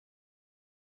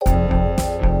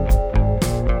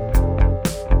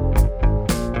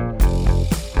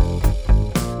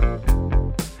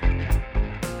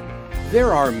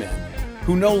There are men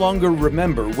who no longer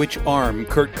remember which arm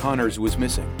Kurt Connors was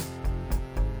missing.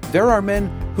 There are men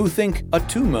who think a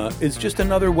tumor is just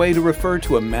another way to refer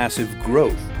to a massive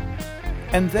growth.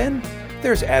 And then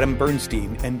there's Adam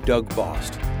Bernstein and Doug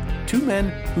Bost, two men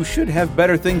who should have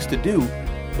better things to do,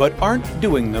 but aren't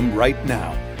doing them right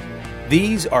now.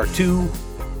 These are two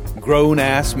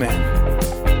grown-ass men.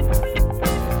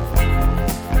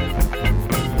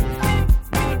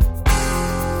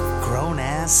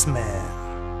 Grown-ass men.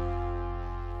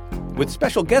 With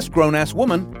special guest grown-ass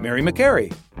woman, Mary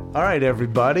McCary. All right,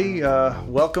 everybody.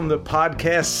 Welcome to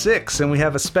Podcast 6, and we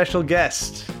have a special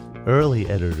guest. Early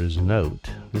editor's note,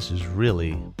 this is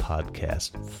really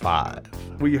Podcast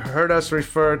 5. We heard us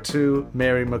refer to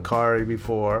Mary McCary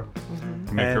before.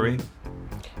 Mm-hmm. McCary?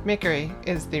 Mickery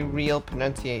is the real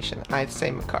pronunciation. I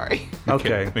say Macari.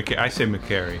 Okay. I say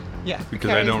McCary. Yeah. Because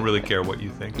I don't really care what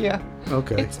you think. Yeah.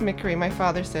 Okay. It's Mickery. My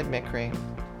father said Mickery.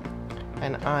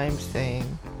 And I'm saying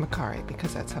Macari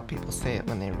because that's how people say it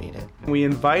when they read it. We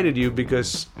invited you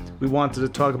because we wanted to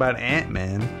talk about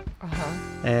Ant-Man.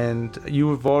 Uh-huh. And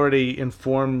you have already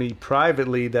informed me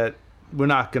privately that we're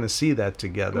not going to see that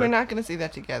together. We're not going to see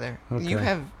that together. Okay. You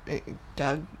have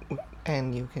Doug,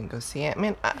 and you can go see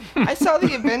Ant-Man. I saw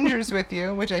the Avengers with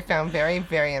you, which I found very,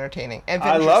 very entertaining.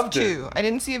 Avengers I loved 2. I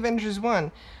didn't see Avengers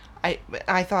 1.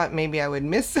 I thought maybe I would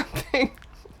miss something.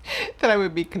 That I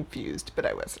would be confused, but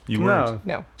I wasn't. You weren't?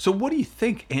 No. So what do you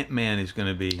think Ant-Man is going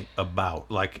to be about?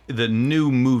 Like the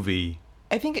new movie?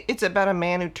 I think it's about a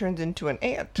man who turns into an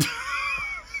ant.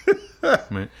 I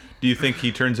mean, do you think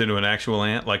he turns into an actual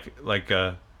ant, like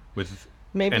with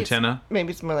Maybe antenna?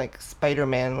 Maybe it's more like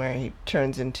Spider-Man, where he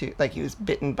turns into, like he was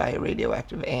bitten by a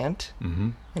radioactive ant,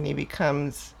 and he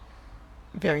becomes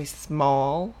very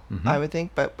small, I would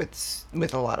think, but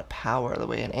with a lot of power, the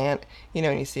way an ant,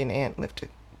 when you see an ant lift a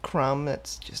crumb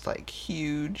that's just like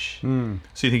huge. So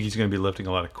you think he's going to be lifting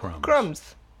a lot of crumbs?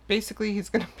 Crumbs. Basically, he's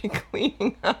going to be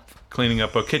cleaning up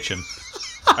a kitchen.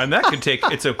 And that could take,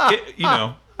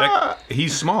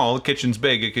 he's small, the kitchen's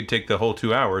big, it could take the whole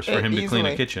 2 hours for him to clean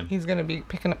a kitchen. He's going to be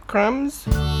picking up crumbs.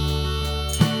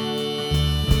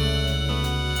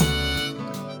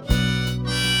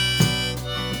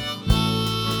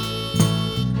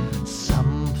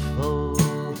 Some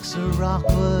folks are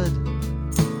awkward,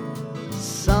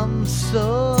 some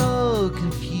so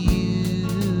confused.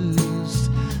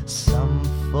 Some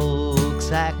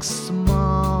folks act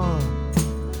small,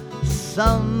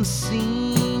 some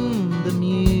seem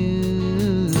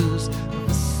bemused.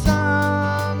 For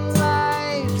some,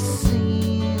 life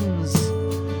seems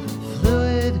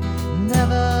fluid,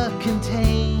 never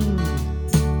contained.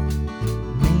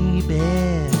 Maybe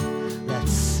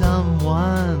that's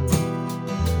someone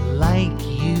like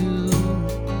you.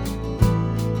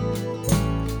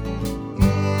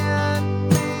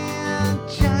 Ant-Man,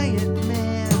 giant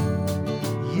man,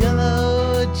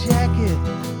 yellow jacket,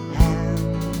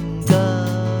 and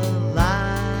Goliath.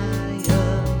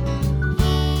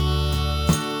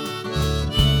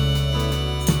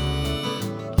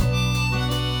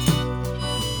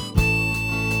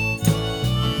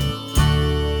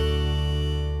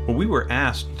 Well, we were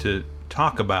asked to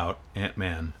talk about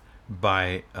Ant-Man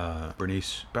by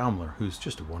Bernice Baumler, who's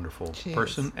just a wonderful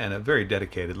person and a very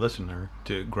dedicated listener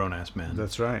to Grown Ass Men.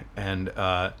 That's right. And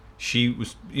she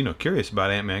was, curious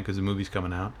about Ant-Man because the movie's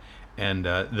coming out. And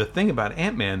the thing about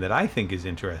Ant-Man that I think is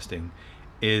interesting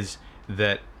is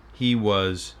that he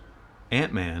was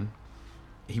Ant-Man.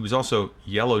 He was also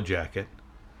Yellow Jacket.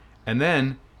 And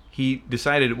then he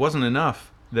decided it wasn't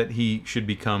enough that he should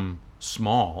become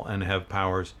small and have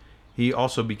powers. He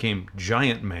also became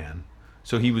Giant Man.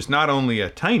 So he was not only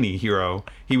a tiny hero,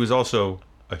 he was also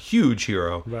a huge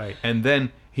hero. Right. And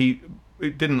then he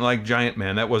didn't like Giant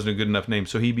Man. That wasn't a good enough name.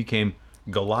 So he became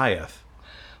Goliath.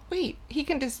 Wait, he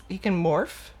can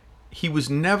morph? He He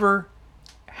was never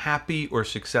happy or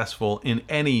successful in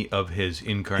any of his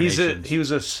incarnations. He was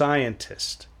a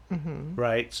scientist,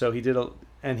 right? So he did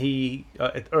he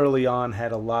early on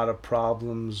had a lot of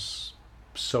problems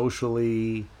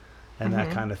socially and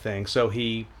that kind of thing. So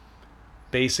he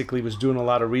basically was doing a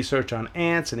lot of research on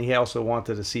ants, and he also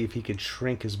wanted to see if he could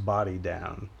shrink his body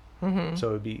down.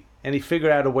 So and he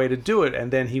figured out a way to do it,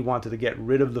 and then he wanted to get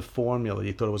rid of the formula.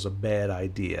 He thought it was a bad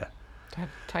idea.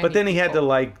 But then he had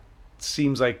to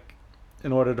seems like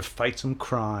in order to fight some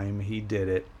crime, he did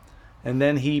it. And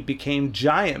then he became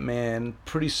Giant Man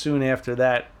pretty soon after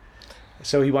that.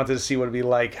 So he wanted to see what it'd be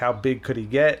like, how big could he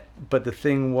get. But the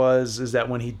thing is that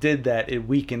when he did that, it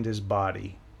weakened his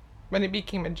body. When he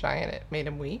became a giant, it made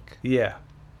him weak? Yeah.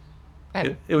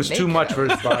 And It was too much for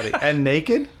his body. And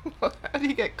naked? How do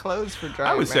you get clothes for Giant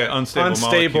I would say Man?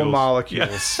 unstable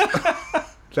molecules.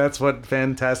 That's what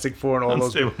Fantastic Four and all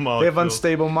Unstable those... They have molecules.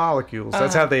 unstable molecules.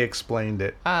 That's how they explained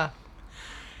it.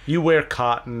 You wear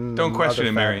cotton. Don't and question other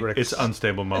it, Mary. fabrics. It's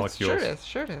unstable molecules.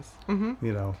 Sure it is. Mm-hmm.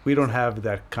 You know, we don't have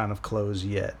that kind of clothes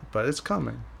yet, but it's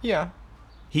coming. Yeah.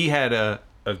 He had a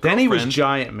girlfriend. Then he was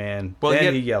Giant Man. Well,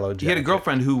 then he had, Yellow Jacket. He had a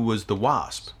girlfriend who was the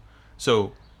Wasp.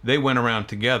 So they went around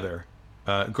together.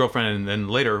 Girlfriend and then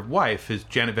later wife, his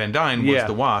Janet Van Dyne, was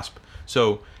the Wasp.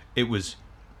 So it was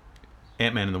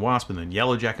Ant-Man and the Wasp, and then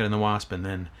Yellow Jacket and the Wasp, and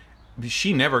then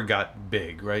she never got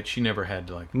big, right? She never had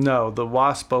like... No, the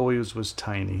Wasp always was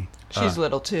tiny. She's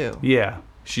little too. Yeah.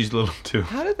 She's little too.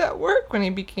 How did that work when he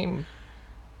became...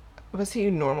 Was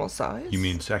he normal size? You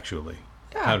mean sexually?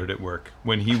 Yeah. How did it work?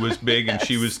 When he was big and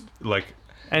she was like...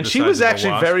 And the she size was of a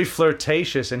actually wasp? very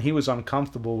flirtatious, and he was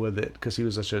uncomfortable with it because he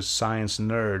was such a science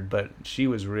nerd, but she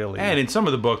was really... And in some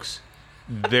of the books,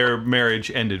 their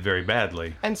marriage ended very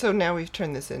badly. And so now we've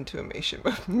turned this into a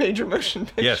major motion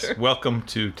picture. Yes, welcome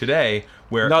to today,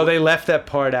 where... No, they left that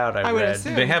part out, I would read.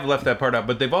 assume. They have left that part out,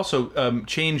 but they've also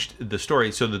changed the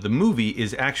story so that the movie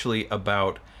is actually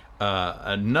about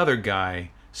another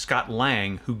guy, Scott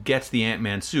Lang, who gets the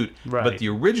Ant-Man suit. Right. But the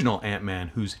original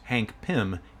Ant-Man, who's Hank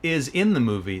Pym, is in the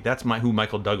movie. That's who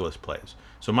Michael Douglas plays.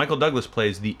 So Michael Douglas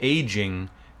plays the aging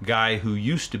guy who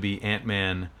used to be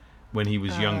Ant-Man when he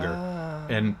was younger.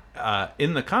 And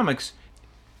in the comics,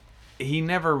 he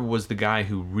never was the guy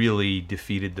who really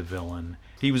defeated the villain.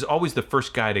 He was always the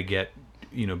first guy to get,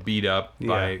 beat up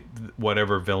by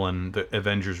whatever villain the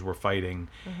Avengers were fighting.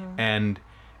 And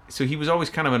so he was always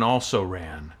kind of an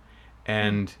also-ran.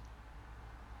 And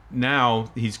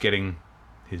now he's getting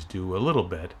his due a little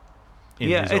bit in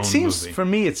his own it seems, movie. for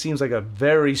me, it seems like a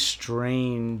very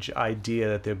strange idea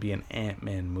that there'd be an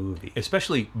Ant-Man movie.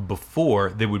 Especially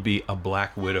before there would be a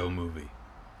Black Widow movie.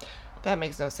 That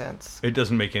makes no sense. It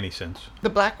doesn't make any sense. The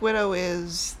Black Widow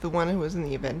is the one who was in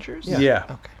the Avengers? Yeah.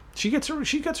 Okay. She gets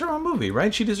her own movie,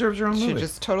 right? She deserves her own She movie.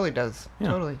 just totally does. Yeah.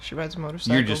 Totally. She rides a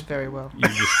motorcycle very well. You're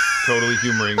just totally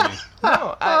humoring me.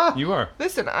 No, You are.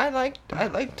 listen, I liked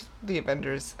the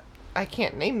Avengers. I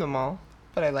can't name them all,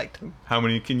 but I liked them. How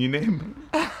many can you name?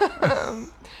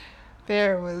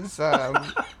 There was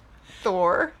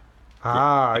Thor.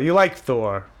 Ah, you like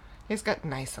Thor. He's got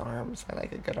nice arms. I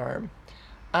like a good arm.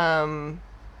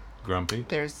 Grumpy.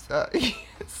 There's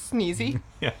Sneezy.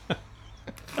 Yeah.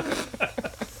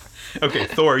 Okay,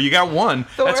 Thor. You got one.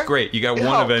 Thor. That's great. You got one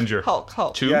Hulk, Avenger.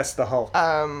 Hulk. Two. Yes, the Hulk.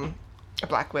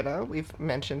 Black Widow. We've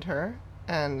mentioned her,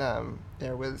 and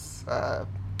there was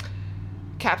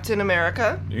Captain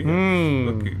America. You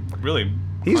go. Look, really.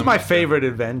 He's I'm my not- favorite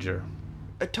Avenger.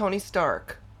 Tony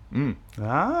Stark.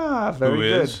 Ah, very Who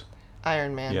good. is?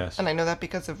 Iron Man. Yes. And I know that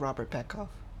because of Robert Petkoff,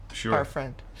 Sure. our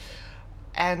friend.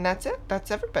 And that's it.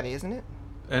 That's everybody, isn't it?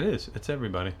 It is. It's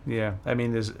everybody. Yeah, I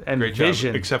mean, there's... And Great Vision.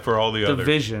 job. Except for all the the others.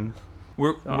 Vision.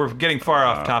 We're getting far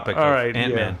off topic all of right,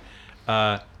 Ant-Man.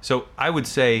 So I would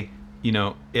say,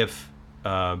 if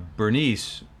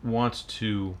Bernice wants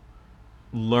to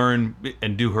learn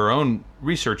and do her own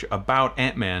research about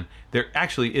Ant-Man, there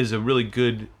actually is a really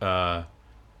good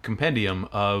compendium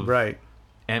of Right.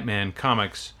 Ant-Man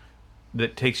comics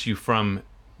that takes you from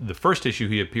the first issue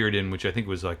he appeared in, which I think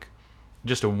was like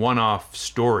just a one-off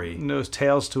story. And those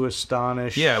Tales to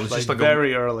Astonish. Yeah, it was just like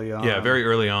very early on. Yeah, very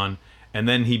early on, and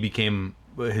then he became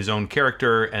his own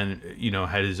character, and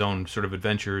had his own sort of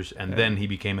adventures, and then he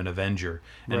became an Avenger,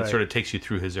 and it Right. sort of takes you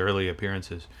through his early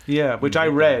appearances. Yeah, which I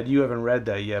read. You haven't read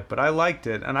that yet, but I liked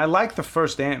it, and I liked the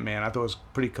first Ant-Man. I thought it was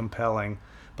pretty compelling.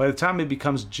 By the time he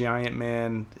becomes Giant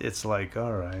Man, it's like,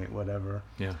 all right, whatever.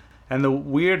 Yeah, And the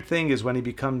weird thing is when he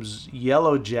becomes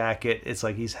Yellow Jacket, it's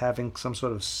like he's having some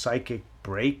sort of psychic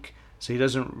break. So he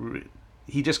doesn't.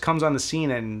 He just comes on the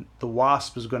scene, and the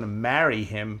Wasp is going to marry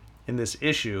him in this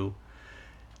issue.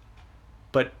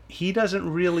 But he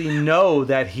doesn't really know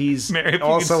that he's Mary, if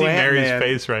also you can see Ant-Man. Mary's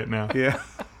face right now. Yeah.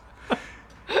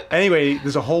 Anyway,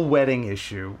 there's a whole wedding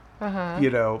issue,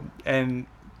 and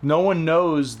no one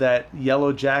knows that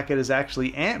Yellow Jacket is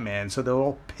actually Ant-Man, so they're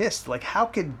all pissed. Like, how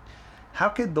could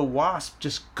the Wasp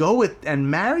just go with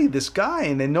and marry this guy,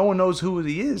 and then no one knows who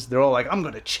he is? They're all like, I'm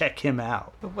going to check him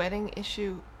out. The wedding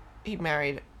issue, he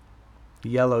married.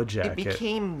 Yellow It Jacket.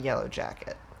 became Yellow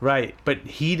Jacket. Right, but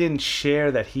he didn't share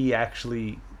that he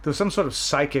actually... There was some sort of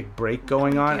psychic break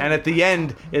going on, and at the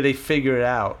end, they figure it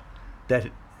out that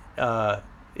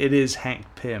it is Hank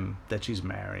Pym that she's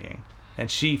marrying. and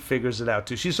she figures it out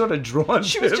too. She's sort of drawn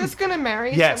She to was him. just going to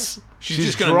marry Yes. She's She's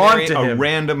just going to drawn marry to a him.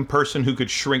 random person who could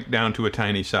shrink down to a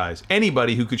tiny size.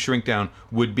 Anybody who could shrink down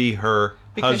would be her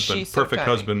Because husband. she's so Perfect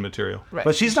tiny. husband material. Right.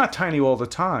 But she's not tiny all the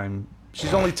time.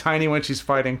 She's only tiny when she's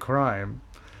fighting crime.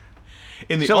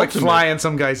 In the She'll like ultimate, fly in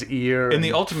some guy's ear. in the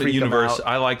and ultimate freak him universe, out.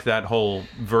 I liked that whole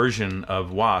version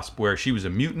of Wasp where she was a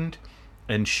mutant,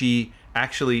 and she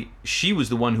was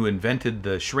the one who invented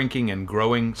the shrinking and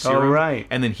growing serum. Oh, right.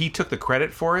 And then he took the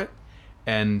credit for it,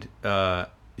 and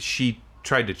she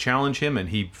tried to challenge him, and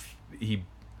he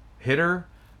hit her,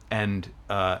 and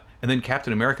then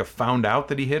Captain America found out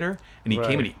that he hit her, and he Right.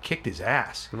 came and he kicked his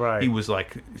ass. Right. He was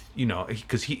like,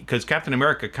 because Captain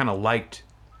America kind of liked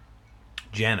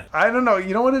Janet. I don't know.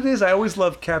 You know what it is? I always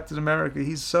loved Captain America.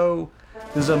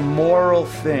 There's a moral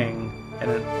thing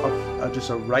and just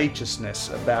a righteousness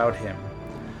about him,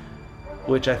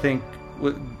 which I think,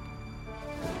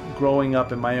 growing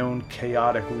up in my own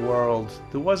chaotic world,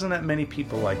 there wasn't that many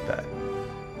people like that,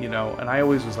 And I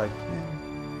always was like,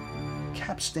 man,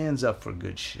 Cap stands up for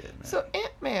good shit, man. So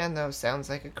Ant-Man, though, sounds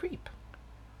like a creep.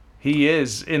 He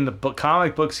is. In the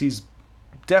comic books, he's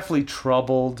definitely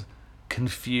troubled,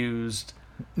 confused.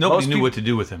 Nobody Most knew peop- what to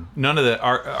do with him. None of the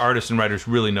artists and writers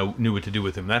really knew what to do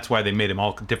with him. That's why they made him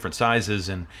all different sizes,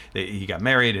 and he got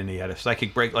married, and he had a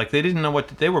psychic break. Like, they didn't know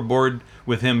they were bored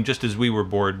with him just as we were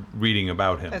bored reading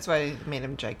about him. That's why they made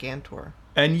him Gigantor.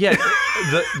 And yet,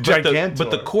 Gigantor.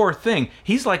 but the core thing,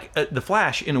 he's like the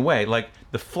Flash in a way. Like,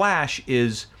 the Flash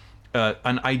is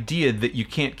an idea that you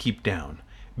can't keep down,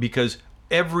 because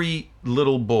every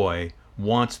little boy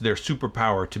wants their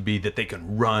superpower to be that they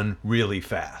can run really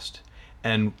fast.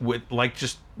 And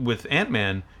with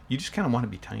Ant-Man, you just kind of want to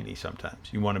be tiny sometimes.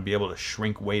 You want to be able to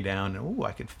shrink way down. And,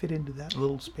 I could fit into that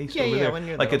little space over there. when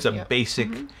you're like, little, it's a yeah. basic...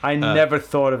 I never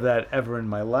thought of that ever in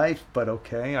my life, but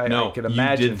okay, I could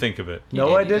imagine. you did think of it.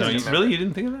 No, I did. didn't. No, really? You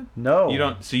didn't think of that? No. You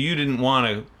don't. So you didn't want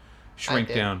to shrink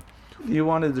did. down. You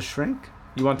wanted to shrink?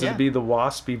 You wanted Yeah. to be the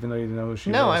Wasp, even though you didn't know who she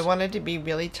No, was? I wanted to be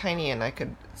really tiny, and I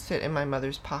could sit in my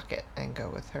mother's pocket and go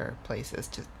with her places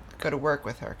to go to work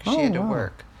with her, because she Oh, had to wow.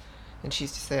 work. And she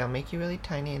used to say, I'll make you really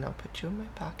tiny, and I'll put you in my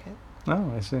pocket,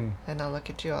 Oh, I see. and I'll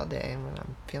look at you all day, and when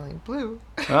I'm feeling blue...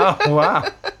 Oh, wow.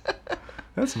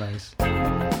 That's nice.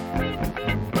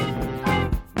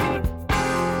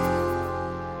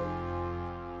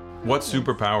 What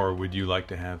superpower would you like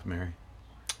to have, Mary?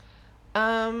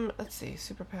 Let's see,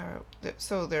 superpower.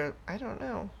 So I don't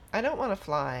know. I don't want to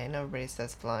fly. I know everybody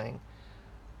says flying.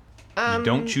 You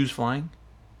don't choose flying?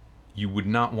 You would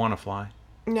not want to fly?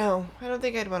 No, I don't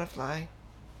think I'd want to fly.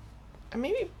 Or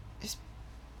maybe just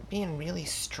being really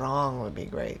strong would be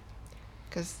great.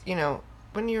 Because,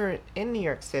 when you're in New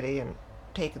York City and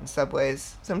taking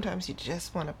subways, sometimes you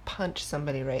just want to punch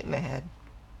somebody right in the head.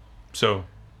 So,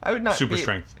 I would not super be-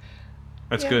 strength.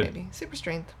 That's yeah, good. Maybe. Super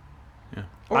strength. Yeah.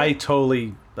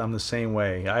 I'm the same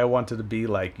way. I wanted to be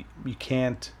like,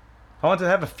 I wanted to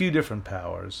have a few different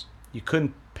powers. You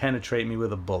couldn't penetrate me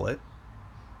with a bullet,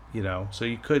 so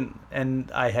you couldn't, and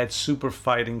I had super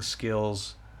fighting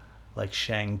skills like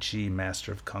Shang-Chi,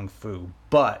 Master of Kung Fu,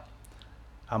 but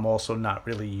I'm also not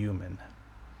really human,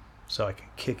 so I can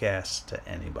kick ass to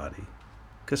anybody.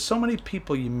 Because so many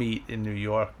people you meet in New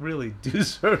York really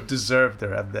deserve to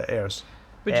have the ass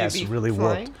Would ass you be really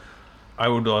flying? whooped. I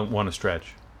would want to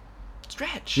stretch.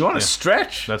 Stretch. You want to Yeah.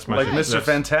 stretch? That's my like thing. Mr. That's-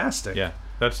 Fantastic. Yeah.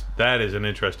 That is an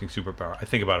interesting superpower. I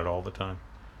think about it all the time.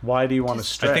 Why do you want to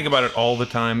stretch? I think about it all the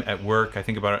time at work. I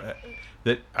think about it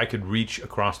that I could reach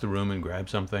across the room and grab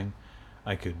something.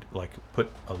 I could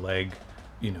put a leg,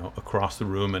 across the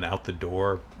room and out the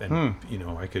door, and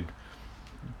I could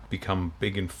become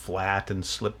big and flat and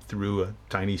slip through a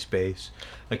tiny space.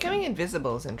 Like, Becoming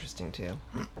invisible is interesting, too.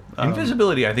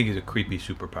 invisibility, I think, is a creepy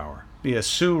superpower Yeah,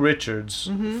 Sue Richards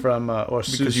from or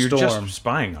Sue because you're Storm just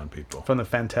spying on people. from the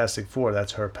Fantastic Four.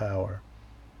 That's her power,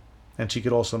 and she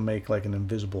could also make like an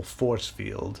invisible force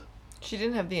field. She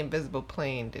didn't have the invisible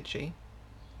plane, did she?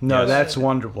 No, Yes. that's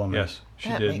Wonder Woman. Yes, she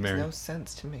that did, makes Mary. no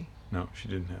sense to me. No, she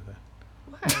didn't have that.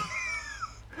 Why?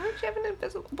 Why would you have an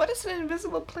invisible... What does an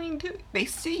invisible plane do? They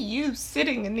see you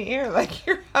sitting in the air like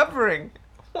you're hovering.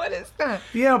 What is that?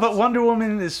 Yeah, but Wonder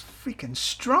Woman is freaking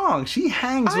strong. She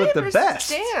hangs I with the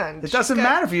best. understand. It She's doesn't got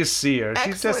matter if you see her.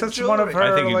 She's just excellent that's one of jewelry.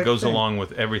 her. I think it like, goes thing. along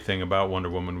with everything about Wonder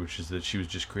Woman, which is that she was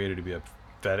just created to be a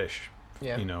fetish.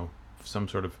 Yeah. Some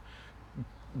sort of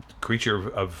creature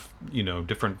of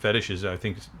different fetishes. I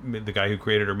think the guy who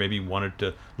created her maybe wanted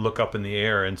to look up in the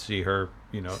air and see her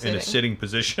in a Sitting. sitting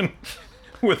position.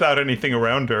 without anything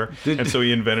around her, and so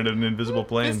he invented an invisible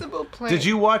plane. Invisible plane. Did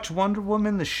you watch Wonder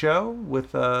Woman the show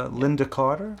with Linda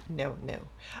Carter? No.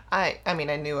 I mean,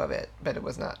 I knew of it, but it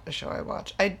was not a show I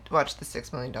watched. I watched The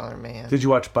 $6 Million Man. Did you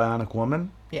watch Bionic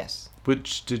Woman? Yes.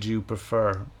 Which did you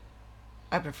prefer?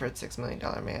 I preferred $6 Million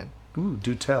Man. Ooh,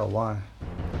 do tell. Why?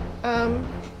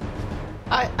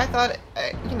 I thought,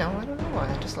 I don't know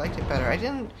why. I just liked it better. I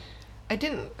didn't.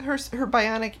 Her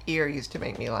bionic ear used to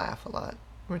make me laugh a lot.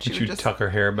 When Did you tuck her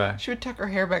hair back? She would tuck her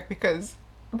hair back because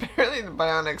apparently the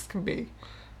bionics can be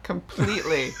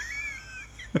completely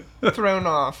thrown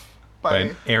off By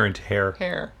an errant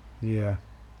hair. Yeah.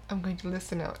 I'm going to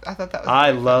listen now. I thought that was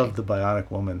I very love funny. the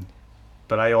Bionic Woman,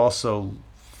 but I also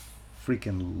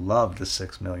freaking love the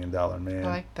 $6 Million Man. I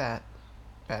like that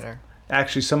better.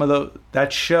 Actually,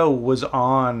 that show was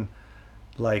on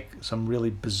like some really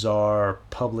bizarre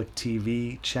public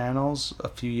TV channels a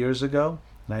few years ago,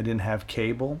 and I didn't have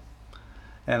cable,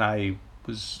 and I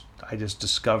just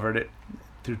discovered it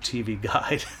through TV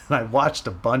Guide, and I watched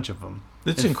a bunch of them.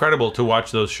 It's incredible to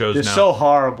watch those shows They're now. so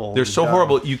horrible. They're so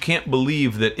horrible. You can't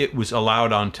believe that it was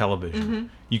allowed on television. Mm-hmm.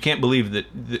 You can't believe that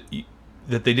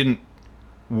they didn't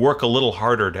work a little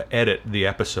harder to edit the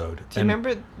episode. Do you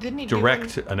remember? Didn't he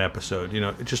direct an episode?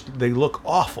 They look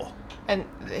awful. And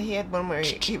he had one where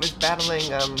he was battling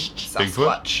Bigfoot.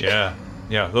 Sasquatch.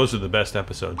 Yeah. Those are the best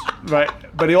episodes. Right,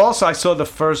 but I saw the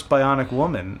first Bionic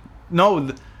Woman.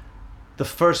 No, the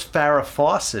first Farrah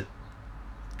Fawcett.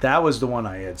 That was the one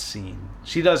I had seen.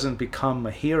 She doesn't become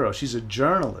a hero. She's a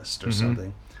journalist or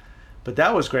something. But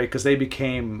that was great because they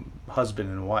became husband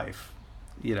and wife.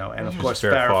 And of course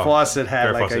Farrah Fawcett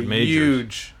had like a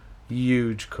huge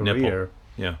career. Nipple.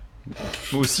 Yeah.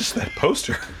 It was just that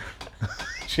poster.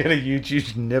 She had a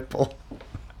huge nipple.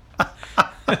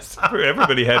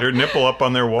 Everybody had her nipple up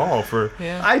on their wall for...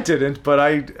 Yeah. I didn't, but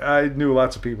I knew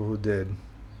lots of people who did.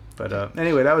 But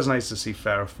anyway, that was nice to see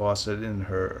Farrah Fawcett in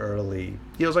her early...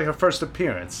 It was like her first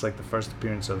appearance, like the first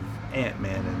appearance of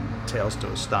Ant-Man and Tales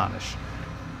to Astonish.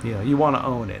 You want to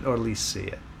own it, or at least see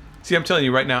it. See, I'm telling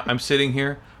you right now, I'm sitting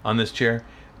here on this chair.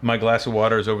 My glass of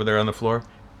water is over there on the floor.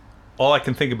 All I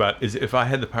can think about is if I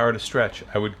had the power to stretch,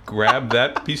 I would grab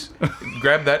that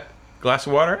glass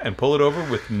of water and pull it over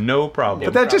with no problem.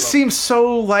 But that just seems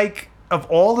so like, of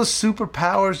all the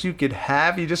superpowers you could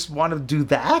have, you just want to do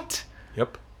that?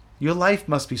 Yep. Your life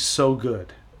must be so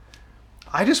good.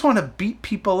 I just want to beat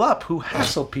people up who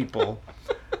hassle people.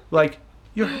 Like,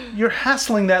 you're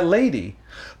hassling that lady.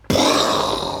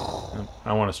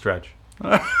 I want to stretch.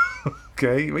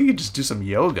 Okay, we could just do some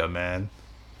yoga, man.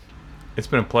 It's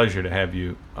been a pleasure to have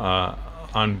you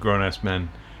on Grown Ass Men,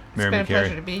 Mary It's been a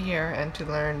pleasure McCary. to be here and to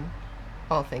learn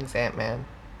all things Ant-Man.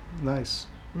 Nice.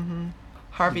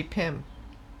 Harvey Pym.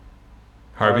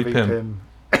 Harvey Pym.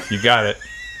 You got it.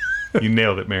 You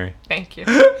nailed it, Mary. Thank you.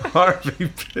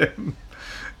 Harvey Pym.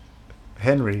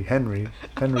 Henry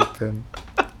Pym.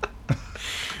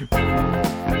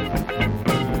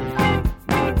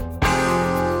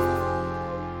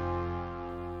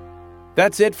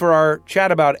 That's it for our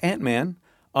chat about Ant-Man.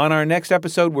 On our next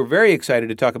episode, we're very excited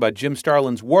to talk about Jim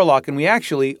Starlin's Warlock, and we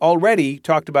actually already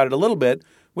talked about it a little bit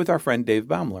with our friend Dave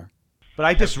Baumler. But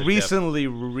I just recently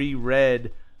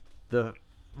reread the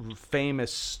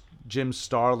famous Jim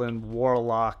Starlin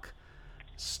Warlock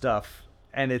stuff,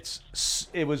 and it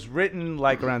was written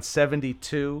like around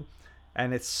 72,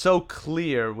 and it's so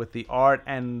clear with the art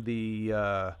and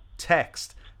the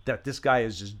text that this guy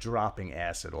is just dropping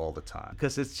acid all the time,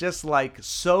 because it's just like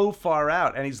so far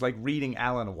out, and he's like reading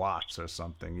Alan Watts or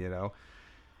something, and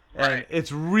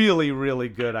it's really, really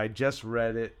good. I just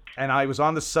read it, and I was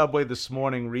on the subway this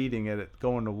morning reading it,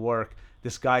 going to work.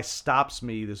 This guy stops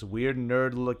me, this weird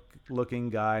nerd looking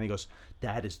guy, and he goes,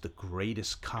 "That is the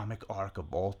greatest comic arc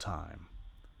of all time."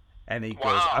 And he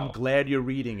goes, "I'm glad you're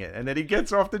reading it." And then he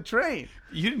gets off the train.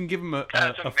 You didn't give him a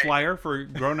flyer for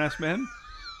Grown Ass Men?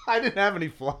 I didn't have any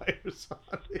flyers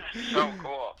on me. So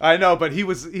cool. I know, but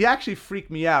he actually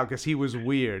freaked me out because he was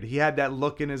weird. He had that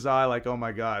look in his eye like, oh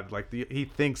my God, like he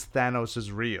thinks Thanos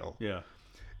is real. Yeah.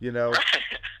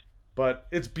 But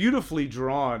it's beautifully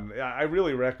drawn. I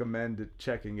really recommend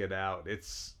checking it out.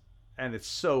 It's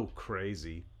so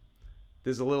crazy.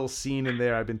 There's a little scene in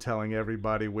there I've been telling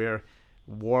everybody where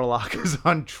Warlock is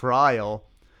on trial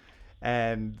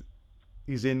and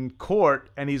he's in court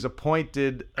and he's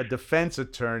appointed a defense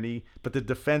attorney, but the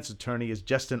defense attorney is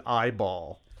just an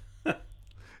eyeball.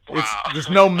 There's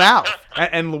no mouth.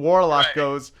 And Warlock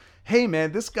goes, "Hey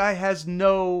man, this guy has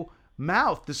no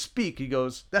mouth to speak." He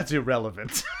goes, "That's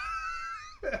irrelevant."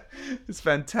 It's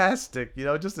fantastic,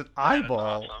 just an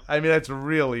eyeball. awesome. I mean, that's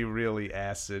really, really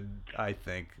acid, I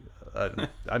think.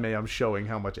 I'm showing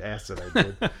how much acid I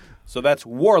did. So that's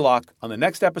Warlock on the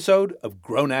next episode of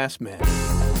Grown Ass Men.